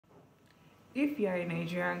If you are a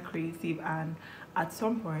Nigerian creative and at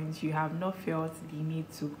some point you have not felt the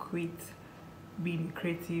need to quit being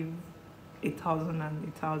creative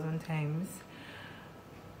 1,000 times,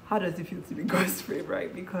 how does it feel to be God's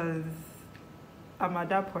favorite? Because I'm at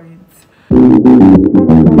that point.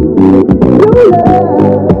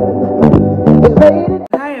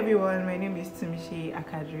 Hi everyone, my name is Tumi,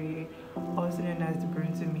 also known as the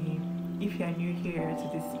Tumi. If you are new here to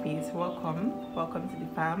this space, welcome to the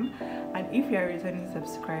fam. And if you are a returning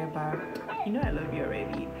subscriber, you know I love you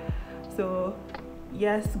already. So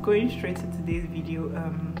yes, going straight to today's video,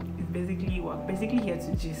 is basically here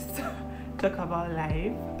to just talk about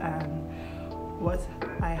life and what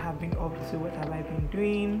I have been up to, what have I been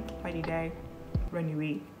doing, why did I run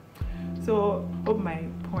away. So hope my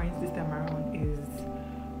point this time around is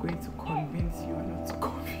going to convince you and not to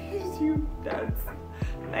confuse you that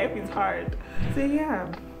life is hard. So yeah,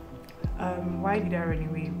 why did I run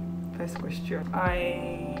away? First question.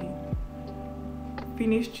 I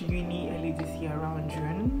finished uni early this year around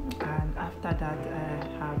June, and after that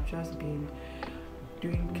I have just been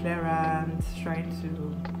doing clearance, trying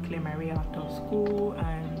to clear my way out of school.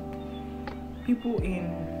 And people in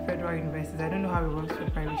federal universities, I don't know how it works for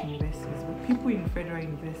private universities, but people in federal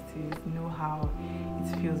universities know how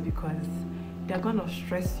it feels, because they're gonna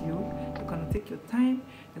stress you, they're gonna take your time,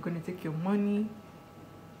 they're gonna take your money.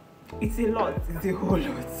 It's a lot, it's a whole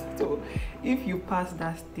lot. So if you pass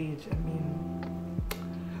that stage, I mean,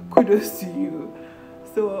 kudos to you.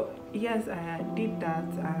 So yes, I did that,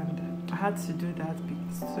 and I had to do that.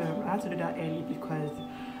 So I had to do that early because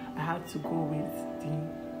I had to go with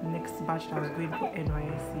the next batch that was going for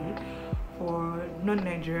NYSC. For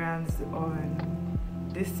non-Nigerians on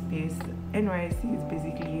this space, NYSC is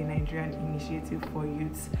basically a Nigerian initiative for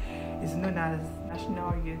youths. It's known as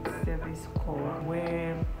National Youth Service Corps,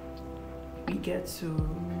 where you get to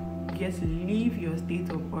leave your state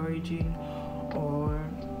of origin or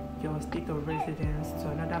your state of residence to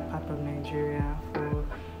another part of Nigeria for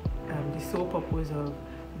the sole purpose of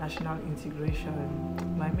national integration.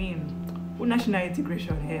 I mean, national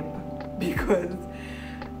integration help, because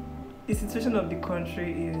the situation of the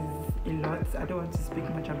country is a lot. I don't want to speak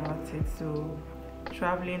much about it. So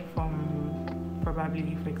traveling from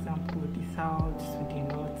probably, for example, the south to the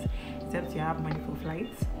north, except you have money for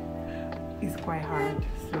flights, is quite hard.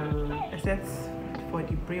 So except for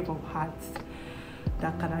the brave of hearts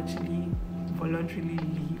that can actually voluntarily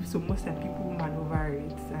leave. So most of the people maneuver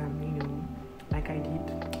it, you know, like I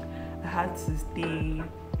did. I had to stay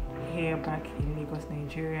here back in Lagos,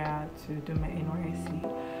 Nigeria to do my NYSC.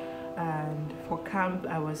 And for camp,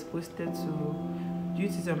 I was posted to, due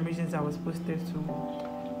to some reasons, I was posted to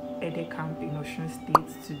Ede camp in Osun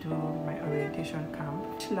State to do my orientation camp,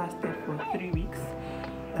 which lasted for 3 weeks.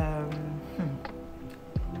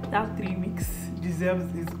 That 3 weeks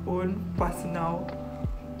deserves its own personal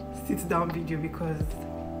sit-down video, because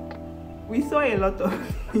we saw a lot of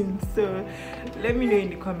things. So let me know in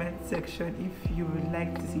the comment section if you would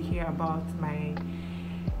like to hear about my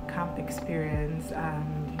camp experience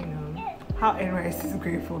and, you know, how NYSC is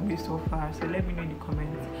great for me so far. So let me know in the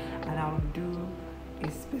comments, and I'll do a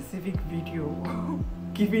specific video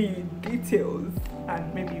giving you details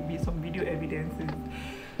and maybe some video evidences.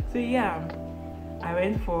 So yeah,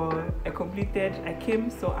 I came,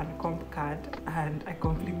 saw an comp card, and I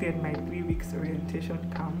completed my 3 weeks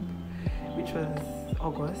orientation camp, which was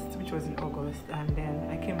in August. And then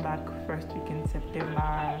I came back first week in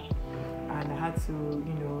September, and I had to,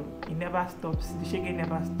 you know, it never stops, the shege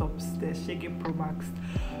never stops, the shege pro max.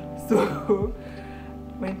 So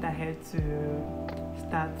went ahead to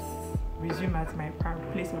resume at my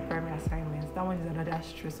place of primary assignments. That one is another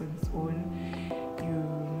stress on its own.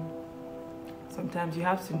 Sometimes you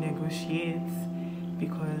have to negotiate,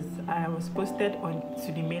 because I was posted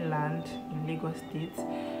to the mainland in Lagos State,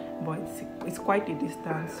 but it's quite a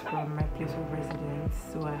distance from my place of residence.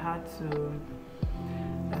 So I had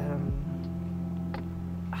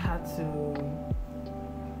to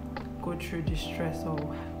go through the stress of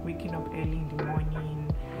waking up early in the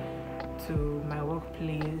morning to my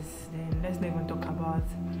workplace. Then let's not even talk about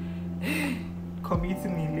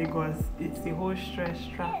commuting in Lagos. It's the whole stress,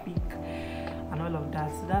 traffic, and all of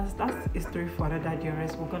that. So that's a story for another day.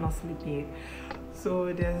 Rest, we're gonna sleep here.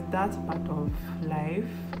 So there's that part of life.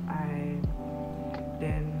 I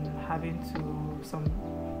then having to some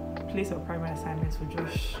place of primary assignments will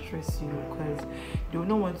just stress you, because they will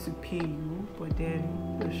not want to pay you, but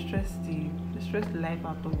then they'll stress the life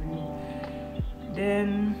out of you.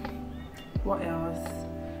 Then what else?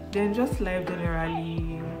 Then just life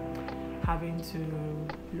generally, having to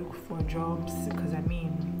look for jobs, because I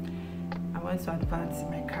mean, want to advance in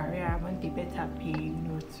my career, I want a better pay, you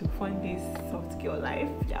know, to fund this soft skill life,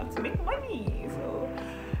 you have to make money. So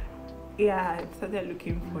yeah, I started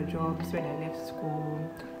looking for jobs when I left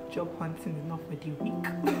school. Job hunting is not for the weak.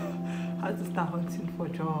 I had to start hunting for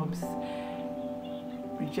jobs,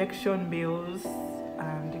 rejection mails,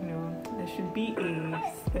 and you know, there should be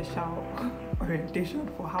a special orientation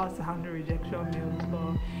for how to handle rejection mails.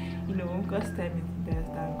 But you know, God's time is the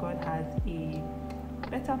best, and God has a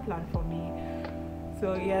better plan for me.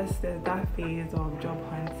 So yes, there's that phase of job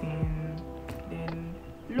hunting. Then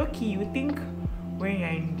lucky, you think when you're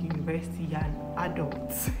in the university you're an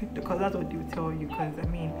adult because that's what they'll tell you, because I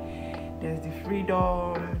mean there's the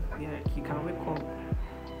freedom, like you can wake up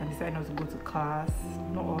and decide not to go to class.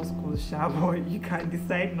 Not all schools shall, but you can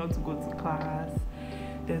decide not to go to class.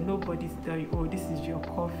 There's nobody to tell you, oh, this is your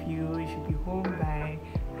curfew, you should be home by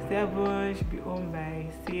 7, you should be home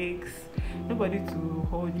by 6. Nobody to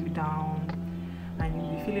hold you down, and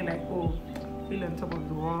you'll be feeling like, oh, feel on top of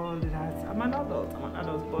the world, that I'm an adult,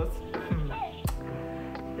 but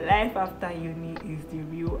life after uni is the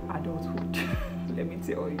real adulthood. Let me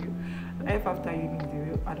tell you, life after uni is the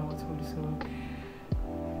real adulthood. So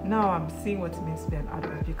now I'm seeing what it means to be an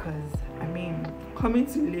adult, because I mean, coming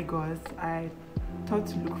to Lagos, I thought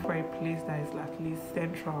to look for a place that is at least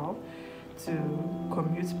central to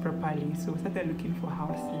commute properly. So we started looking for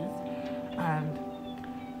houses, and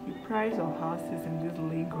the price of houses in this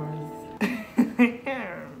Lagos,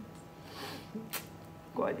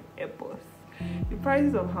 God help us. The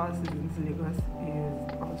prices of houses in Lagos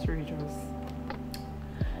is outrageous.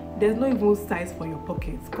 There's no even size for your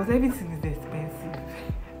pockets, because everything is expensive.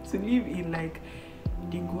 To live in like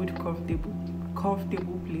the good,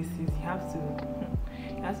 comfortable places, you have to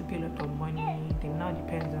pay a lot of money. Then now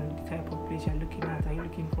depends on the type of place you're looking at. Are you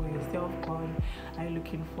looking for a self-con? Are you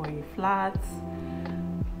looking for a flat?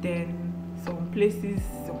 Then some places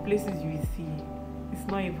you see, it's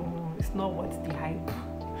not worth the hype.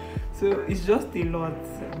 So it's just a lot.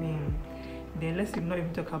 I mean, then let's not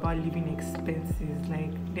even talk about living expenses.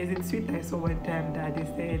 Like there's a tweet I saw one time that they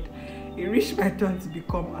said it reached my turn to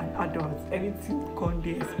become an adult. Everything can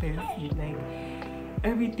be expensive. Like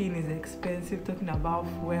everything is expensive. Talking about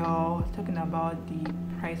fuel, talking about the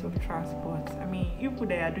price of transport. I mean, you people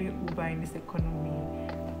that are doing Uber in this economy,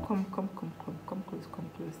 come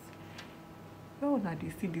close. Well, now they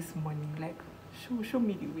see this money. Like show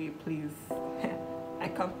me the way, please. I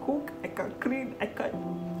can cook, I can clean, I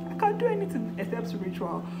can't do anything except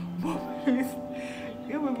spiritual. But please,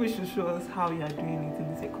 you people should show us how you are doing it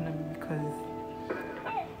in this economy, because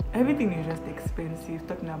everything is just expensive.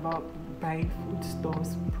 Talking about buying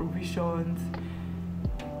foodstuffs, provisions,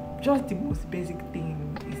 just the most basic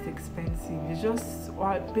thing is expensive. It's just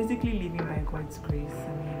basically living by God's grace.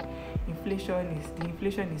 I mean, the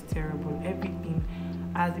inflation is terrible. Everything.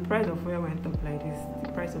 As the price of oil went up like this,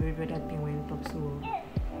 the price of every other thing went up. So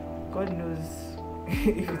God knows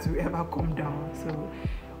if it will ever come down. So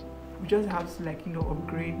we just have to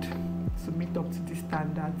upgrade to meet up to the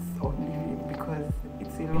standards of living, because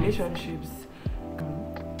it's in relationships.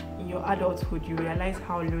 In your adulthood, you realize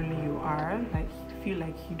how lonely you are. Like you feel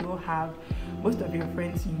like you don't have most of your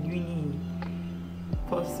friends in uni.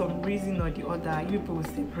 For some reason or the other, you people will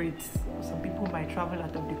separate. Some people might travel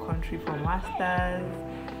out of the country for masters.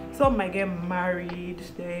 Some might get married.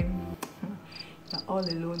 Then you're all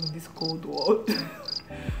alone in this cold world.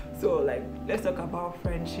 So let's talk about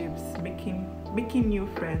friendships, making new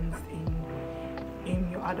friends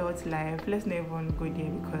in your adult life. Let's not even go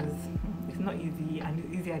there, because it's not easy and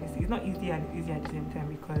it's easy at the same time.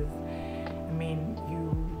 Because I mean,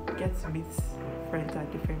 you get to meet friends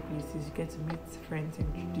at different places. You get to meet friends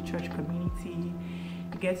in the church community.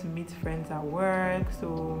 You get to meet friends at work.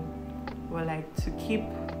 So to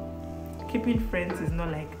keeping friends is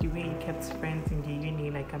not like the way you kept friends in the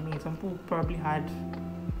uni. Like I mean, some people probably had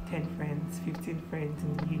 10 friends, 15 friends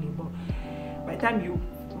in the uni, but by the time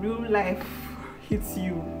real life hits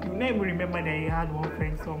you, you never remember that you had one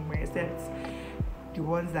friend somewhere, except the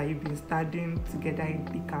ones that you've been studying together in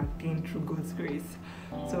thick and thin through God's grace.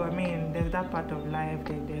 So I mean, there's that part of life,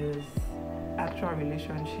 then there's actual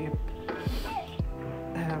relationship.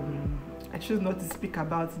 I choose not to speak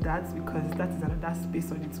about that, because that is another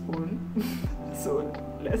space on its own. So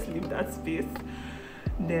let's leave that space.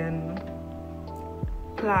 Then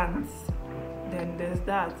plans. Then there's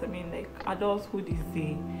that. I mean, adulthood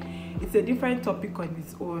it's a different topic on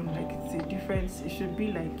its own. It should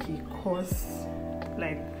be like a course.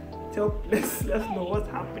 Let's know what's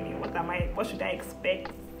happening. What should I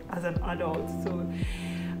expect as an adult? So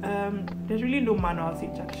There's really no manual to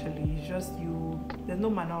it actually. It's just you. There's no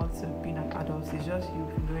manual to being an adult. It's just you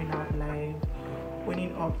figuring out life,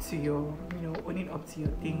 owning up to your, owning up to your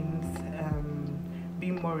things,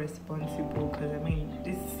 being more responsible. Because I mean,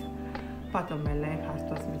 this part of my life has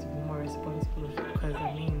taught me to be more responsible. Because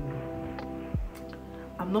I mean,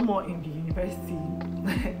 I'm no more in the university.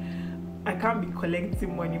 I can't be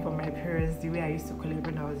collecting money from my parents the way I used to collect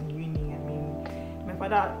when I was in uni. I mean, my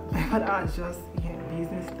father has just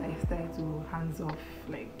business lifestyle to hands off,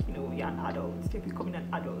 like, you're an adult, you're becoming an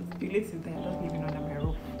adult. The latest is that you're just living under my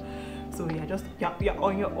roof. So you're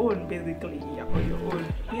on your own basically. You're on your own.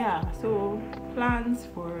 Yeah, so plans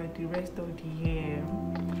for the rest of the year.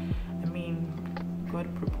 I mean, God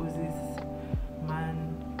proposes,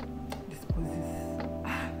 man disposes.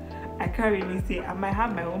 I can't really say. I might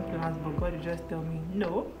have my own plans, but God will just tell me,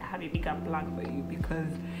 no, I have a bigger plan for you.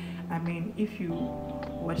 Because I mean, if you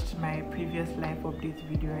watched my previous life update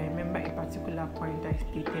video, I remember a particular point I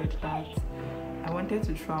stated that I wanted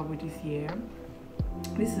to travel this year.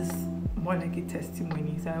 This is more like a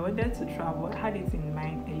testimony. So I wanted to travel. I had it in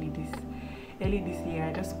mind early this year.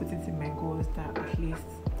 I just put it in my goals that at least,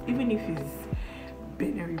 even if it's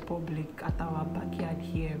Benin Republic at our backyard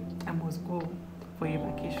here, I must go for a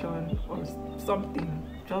vacation or something.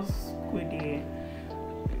 Just go there.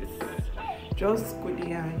 Just go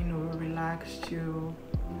there, relax, chill,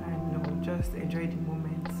 and just enjoy the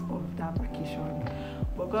moments of that vacation.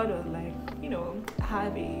 But God was like, I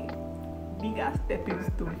have a bigger stepping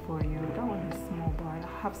stone for you. That one is small, but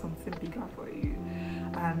I have something bigger for you.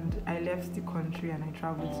 And I left the country and I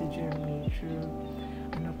traveled to Germany through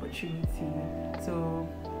an opportunity. So,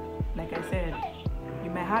 like I said,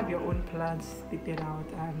 you might have your own plans stated out,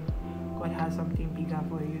 and God has something bigger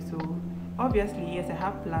for you. So obviously, yes, I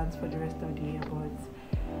have plans for the rest of the year,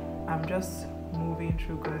 but I'm just moving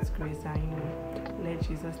through God's grace and let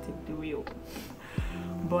Jesus take the wheel.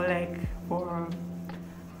 But like for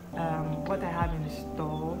what I have in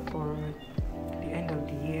store for the end of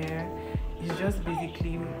the year is just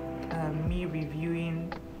basically me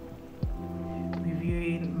reviewing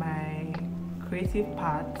my creative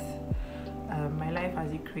part, my life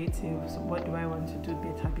as a creative. So what do I want to do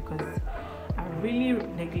better? Because I've really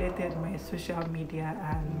neglected my social media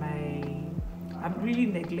and I've really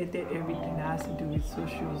neglected everything that has to do with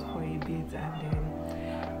socials for a bit, and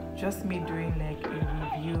then just me doing like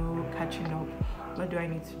a review, catching up. What do I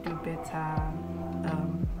need to do better?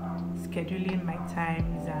 Scheduling my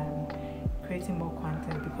times and creating more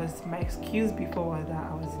content, because my excuse before was that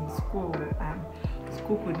I was in school and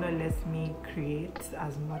school could not let me create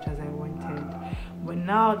as much as I wanted. But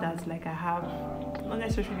now that like I have not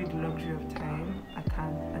necessarily the luxury of time,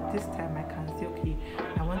 at this time I can say, okay,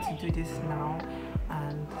 I want to do this now,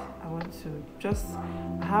 and I want to just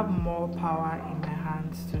have more power in my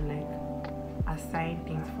hands to like assign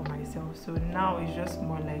things for myself. So now it's just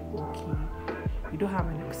more like, okay, you don't have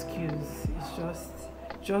an excuse. It's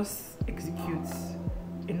just execute.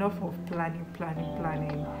 Enough of planning,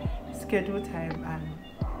 schedule time and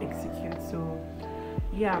execute. So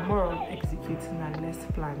yeah, more of executing and less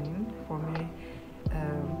planning for me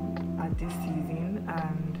at this season,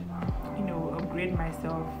 and upgrade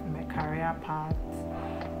myself in my career path,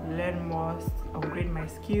 learn more, upgrade my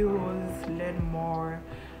skills, learn more,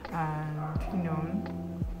 and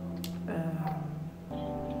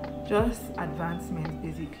just advancement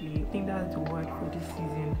basically. I think that's the word for this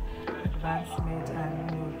season, advancement,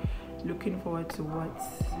 and looking forward to what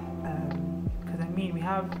because I mean we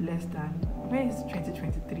have less than, where is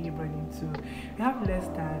 2023 running to? We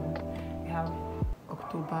have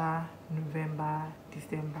October, November,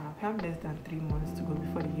 December. We have less than 3 months to go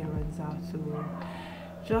before the year runs out. So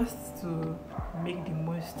just to make the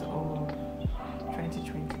most of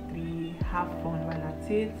 2023, have fun while at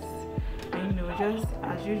it, and just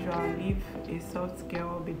as usual, live a soft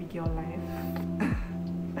girl, baby girl life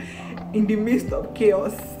in the midst of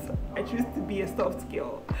chaos. I choose to be a soft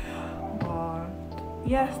girl. But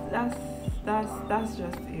yes, that's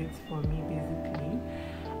just it for me basically,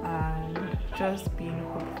 and just being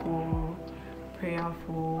hopeful,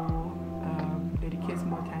 prayerful, dedicate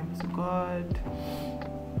more time to God,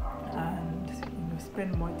 and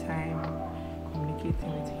spend more time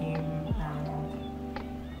communicating with Him, and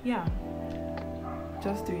yeah,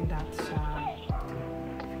 just doing that.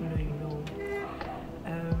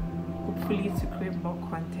 Hopefully to create more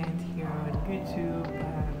content here on YouTube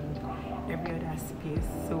and every other space.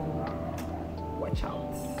 So watch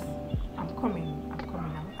out. I'm coming.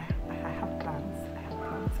 I have plans.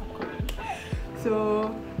 I'm coming. So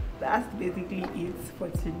that's basically it for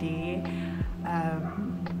today.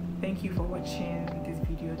 Thank you for watching this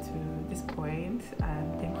video to this point,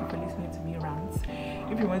 and thank you for listening to me rant.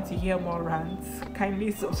 If you want to hear more rants,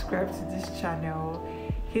 kindly subscribe to this channel.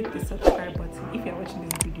 Hit the subscribe button. If you're watching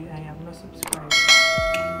this video and you have not subscribed,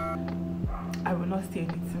 I will not say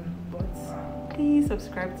anything, but please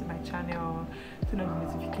subscribe to my channel, turn on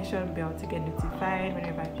the notification bell to get notified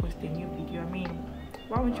whenever I post a new video. I mean,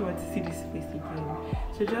 why would you want to see this face again?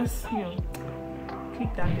 So just,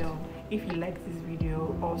 click that bell. If you like this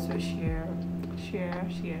video, also share,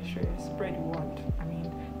 spread the word. I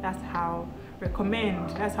mean, that's how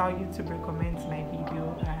YouTube recommends my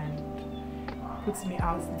video and puts me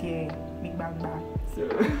out there, big bang bang. So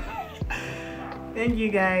thank you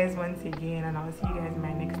guys once again, and I'll see you guys in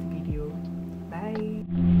my next video.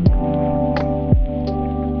 Bye.